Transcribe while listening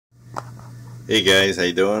Hey guys, how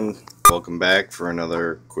you doing? Welcome back for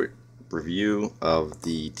another quick review of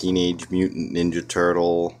the Teenage Mutant Ninja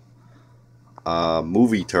Turtle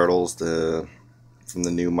movie Turtles, from the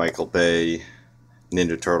new Michael Bay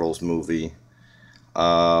Ninja Turtles movie.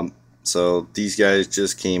 So these guys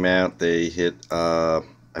just came out. They hit, I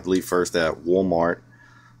believe, first at Walmart.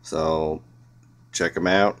 So check them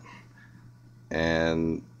out.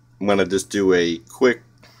 And I'm gonna just do a quick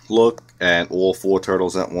look at all four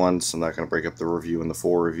turtles at once. I'm not going to break up the review into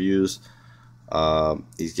four reviews.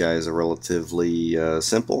 These guys are relatively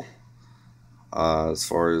simple as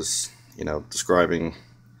far as describing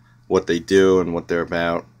what they do and what they're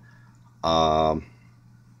about. So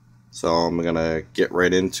I'm going to get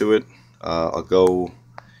right into it. I'll go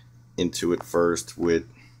into it first with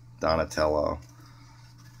Donatello.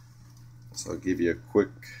 So I'll give you a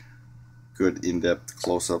quick, good in-depth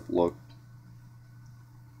close-up look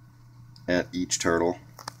at each turtle.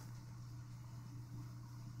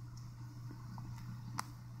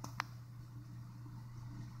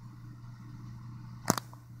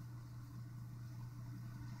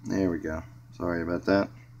 There we go. Sorry about that.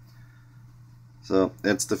 So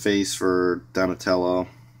that's the face for Donatello.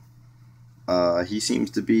 He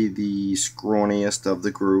seems to be the scrawniest of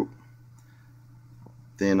the group.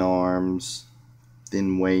 Thin arms,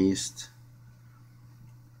 thin waist.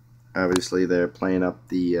 Obviously they're playing up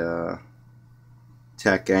the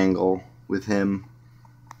tech angle with him.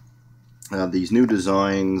 These new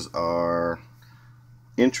designs are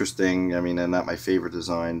interesting. I mean, they're not my favorite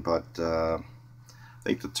design, but I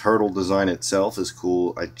think the turtle design itself is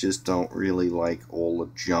cool. I just don't really like all the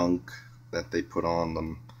junk that they put on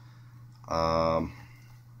them. I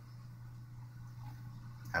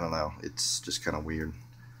don't know. It's just kind of weird,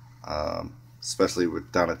 especially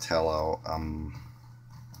with Donatello.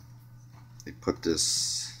 They put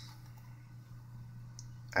this,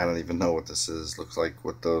 I don't even know what this is. Looks like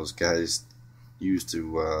what those guys use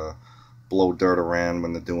to blow dirt around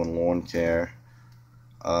when they're doing lawn care.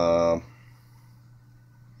 I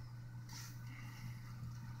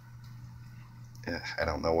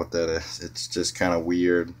don't know what that is. It's just kind of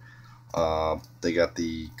weird. They got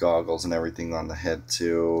the goggles and everything on the head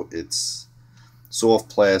too. It's soft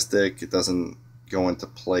plastic. It doesn't go into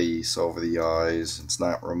place over the eyes. It's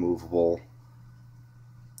not removable.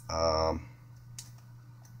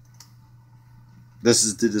 This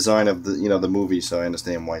is the design of the movie, so I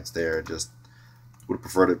understand why it's there. Just would have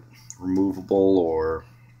preferred it removable, or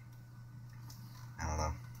I don't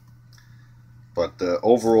know. But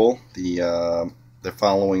overall, they're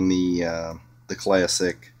following the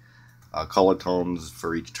classic color tones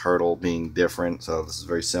for each turtle being different. So this is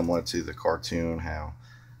very similar to the cartoon, how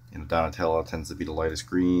Donatello tends to be the lightest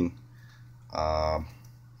green.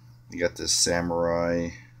 You got this samurai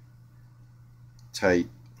type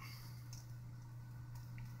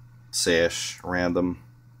sash around them.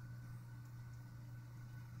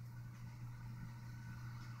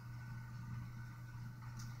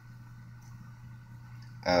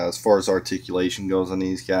 As far as articulation goes on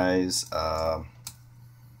these guys,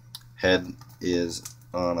 head is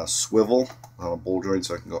on a swivel, on a ball joint,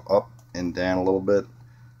 so I can go up and down a little bit,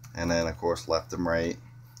 and then of course left and right.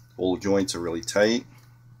 All the joints are really tight.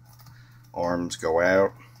 Arms go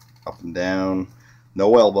out, up and down.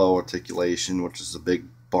 No elbow articulation, which is a big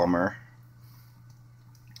bummer.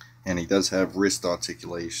 And he does have wrist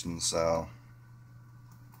articulation, so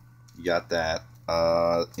you got that.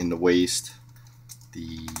 In the waist,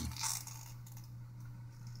 the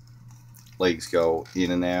legs go in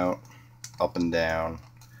and out, up and down,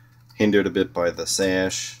 hindered a bit by the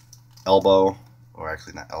sash. Elbow, or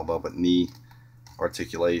actually not elbow, but knee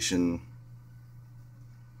articulation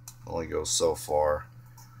only goes so far.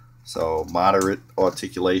 So moderate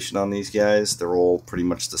articulation on these guys. They're all pretty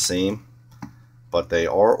much the same, but they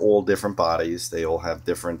are all different bodies. They all have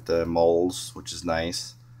different molds, which is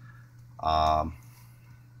nice. And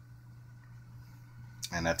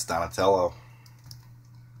that's Donatello.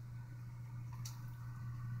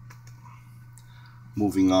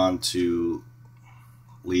 Moving on to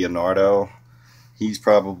Leonardo. He's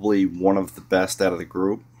probably one of the best out of the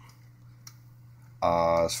group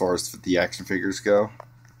as far as the action figures go.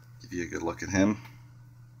 Give you a good look at him.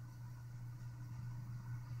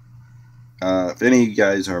 If any of you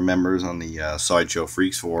guys are members on the Sideshow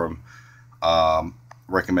Freaks forum,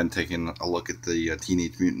 recommend taking a look at the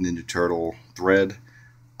Teenage Mutant Ninja Turtle thread.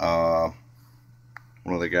 One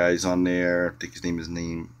of the guys on there, I think his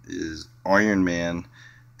name is Iron Man,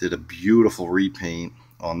 did a beautiful repaint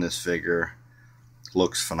on this figure.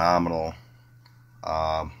 Looks phenomenal.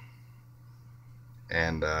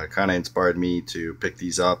 And kind of inspired me to pick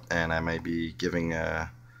these up, and I may be giving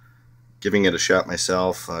giving it a shot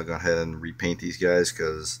myself. I'll go ahead and repaint these guys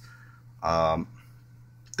because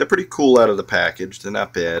they're pretty cool out of the package. They're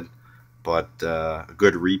not bad, but a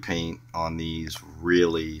good repaint on these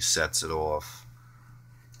really sets it off.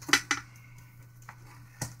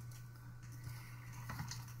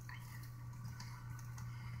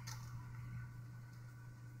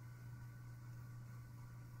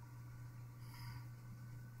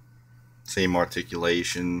 Same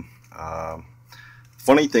articulation.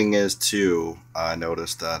 Funny thing is too, I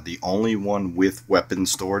noticed the only one with weapon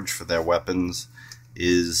storage for their weapons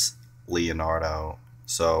is Leonardo.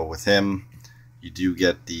 So with him, you do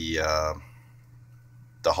get the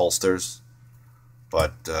holsters,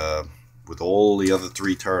 but with all the other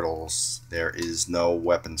three turtles, there is no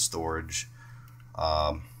weapon storage,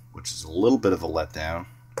 which is a little bit of a letdown.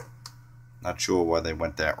 Not sure why they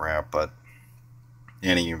went that route, but in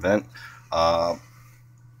any event.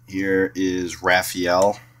 Here is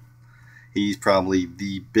Raphael. He's probably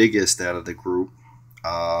the biggest out of the group.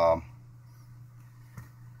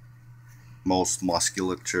 Most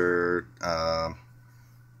musculature,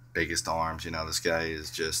 biggest arms. You know, this guy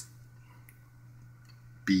is just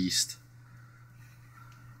beast.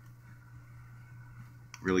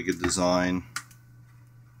 Really good design.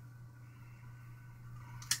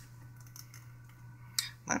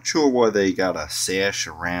 Not sure why they got a sash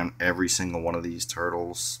around every single one of these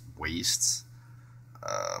turtles' waists.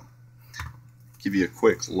 Give you a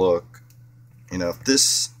quick look. You know, if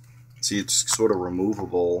this, see, it's sort of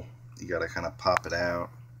removable. You got to kind of pop it out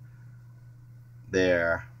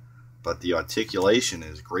there. But the articulation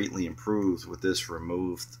is greatly improved with this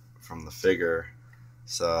removed from the figure.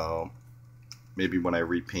 So maybe when I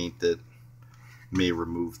repaint it, may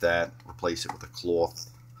remove that, replace it with a cloth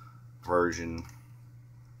version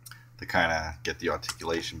to kind of get the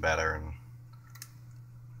articulation better. And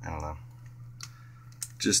I don't know,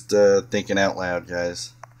 just thinking out loud,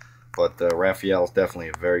 guys. But Raphael is definitely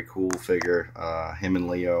a very cool figure. Him and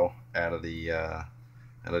Leo out of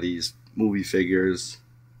these movie figures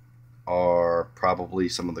are probably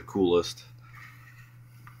some of the coolest.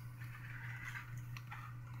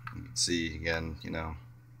 You can see again, you know,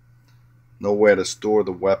 nowhere to store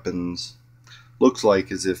the weapons. Looks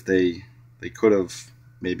like as if they could have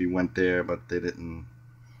maybe went there, but they didn't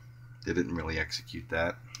really execute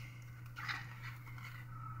that.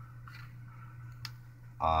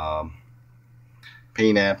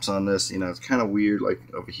 Paint apps on this, you know, it's kind of weird. Like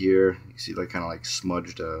over here, you see, like kind of like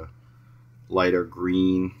smudged a lighter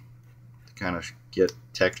green to kind of get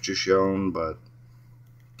texture shown, but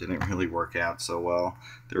didn't really work out so well.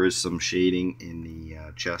 There is some shading in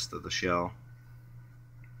the chest of the shell.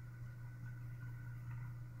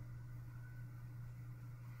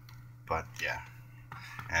 But yeah,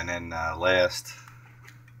 and then last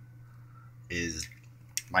is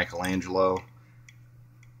Michelangelo.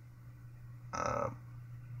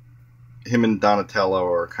 Him and Donatello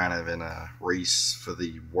are kind of in a race for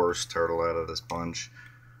the worst turtle out of this bunch.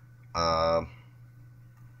 I'd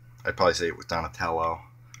probably say it was Donatello,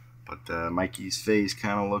 but Mikey's face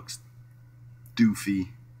kind of looks doofy.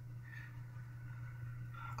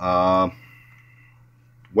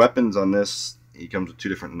 Weapons on this, he comes with two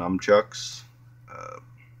different nunchucks.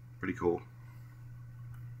 Pretty cool.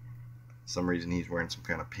 For some reason he's wearing some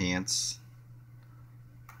kind of pants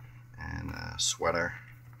and a sweater.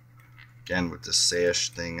 Again, with the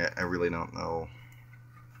sash thing, I really don't know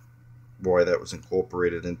why that was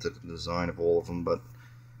incorporated into the design of all of them, but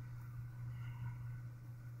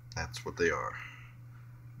that's what they are.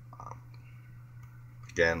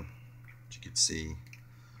 Again, as you can see,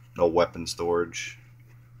 no weapon storage.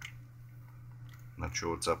 Not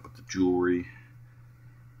sure what's up with the jewelry.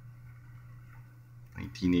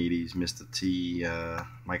 1980s Mr. T,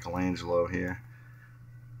 Michelangelo here.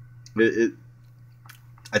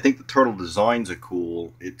 I think the turtle designs are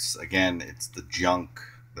cool. It's the junk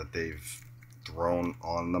that they've thrown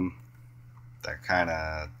on them that kind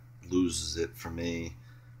of loses it for me.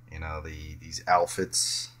 You know, these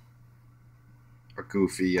outfits are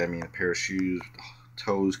goofy. I mean, a pair of shoes,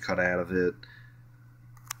 toes cut out of it,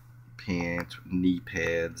 pants, knee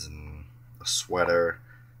pads, and a sweater,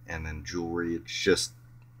 and then jewelry. It's just,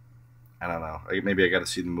 I don't know. Maybe I got to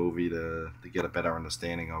see the movie to get a better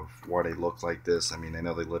understanding of why they look like this. I mean, I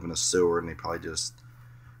know they live in a sewer and they probably just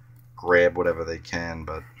grab whatever they can,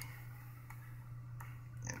 but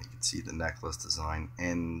and you can see the necklace design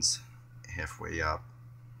ends halfway up,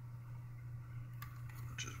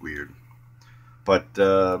 which is weird. But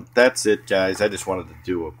that's it, guys. I just wanted to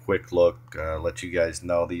do a quick look, let you guys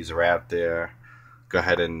know these are out there. Go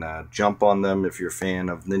ahead and jump on them if you're a fan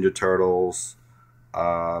of Ninja Turtles.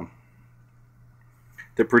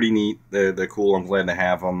 they're pretty neat. They're cool. I'm glad to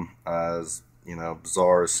have them. As you know,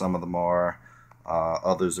 bizarre as some of them are,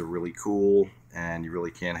 others are really cool, and you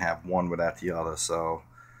really can't have one without the other. So,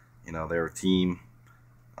 you know, they're a team.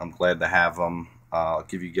 I'm glad to have them. I'll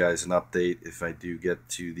give you guys an update if I do get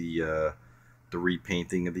to the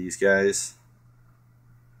repainting of these guys.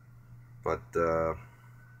 But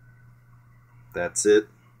that's it.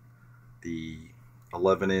 The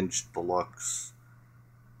 11-inch deluxe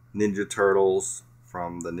Ninja Turtles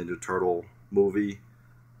from the Ninja Turtle movie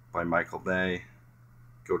by Michael Bay.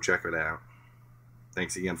 Go check it out.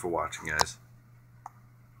 Thanks again for watching, guys.